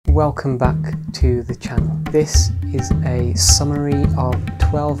welcome back to the channel. This is a summary of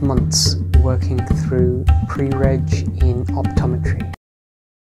 12 months working through Pre-reg in optometry.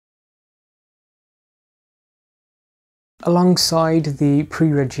 Alongside the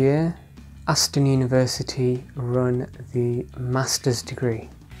Pre-reg year, Aston University run the Master's degree.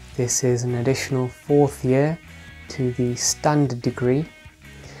 This is an additional 4th year to the standard degree,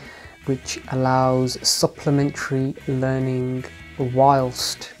 which allows supplementary learning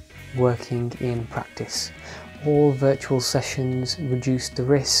whilst working in practice. All virtual sessions reduce the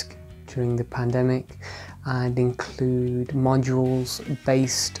risk during the pandemic and include modules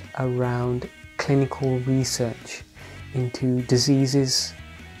based around clinical research into diseases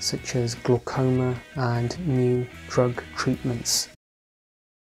such as glaucoma and new drug treatments.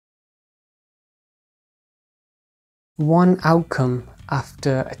 One outcome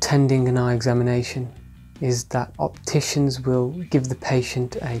after attending an eye examination is that opticians will give the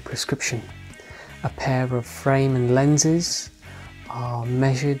patient a prescription. A pair of frame and lenses are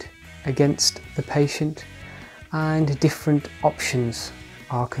measured against the patient and different options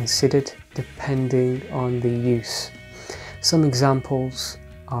are considered depending on the use. Some examples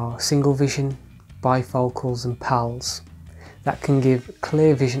are single vision, bifocals and PALs that can give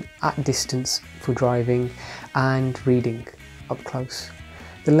clear vision at distance for driving and reading up close.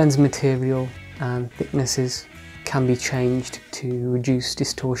 The lens material and thicknesses can be changed to reduce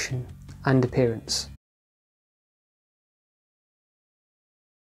distortion and appearance.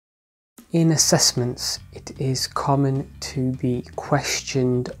 In assessments, it is common to be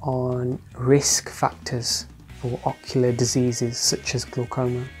questioned on risk factors for ocular diseases such as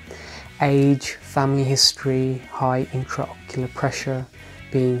glaucoma. Age, family history, high intraocular pressure,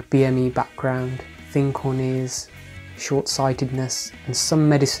 being BME background, thin corneas, short-sightedness, and some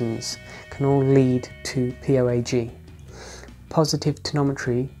medicines can all lead to POAG. Positive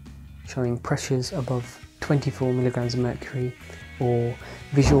tonometry showing pressures above 24 milligrams of mercury, or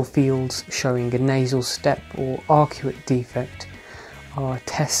visual fields showing a nasal step or arcuate defect are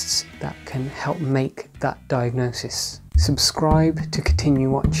tests that can help make that diagnosis. Subscribe to continue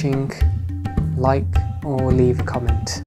watching, like or leave a comment.